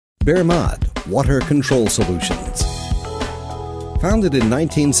Bermad Water Control Solutions. Founded in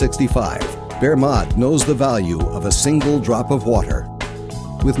 1965, Bermad knows the value of a single drop of water.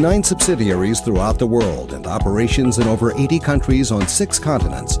 With 9 subsidiaries throughout the world and operations in over 80 countries on 6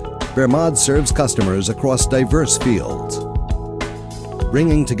 continents, Bermad serves customers across diverse fields.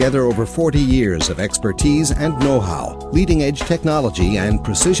 Bringing together over 40 years of expertise and know-how, leading-edge technology and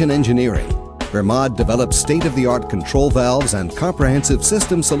precision engineering, Bermad develops state-of-the-art control valves and comprehensive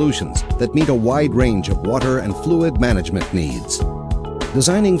system solutions that meet a wide range of water and fluid management needs.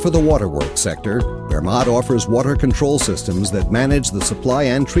 Designing for the waterworks sector, Bermad offers water control systems that manage the supply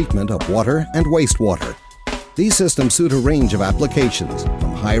and treatment of water and wastewater. These systems suit a range of applications,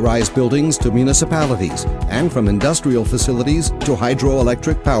 from high-rise buildings to municipalities, and from industrial facilities to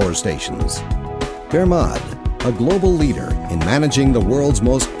hydroelectric power stations. Bermad, a global leader in managing the world's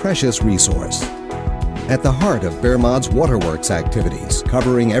most precious resource. At the heart of Bermad's waterworks activities,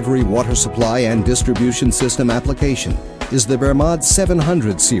 covering every water supply and distribution system application, is the Bermad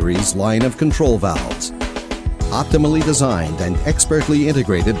 700 series line of control valves. Optimally designed and expertly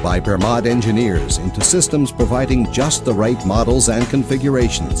integrated by Bermad engineers into systems providing just the right models and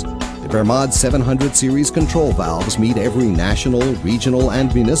configurations, the Bermad 700 series control valves meet every national, regional,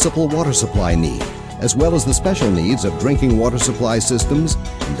 and municipal water supply need, as well as the special needs of drinking water supply systems,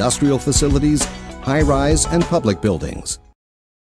 industrial facilities, high-rise and public buildings.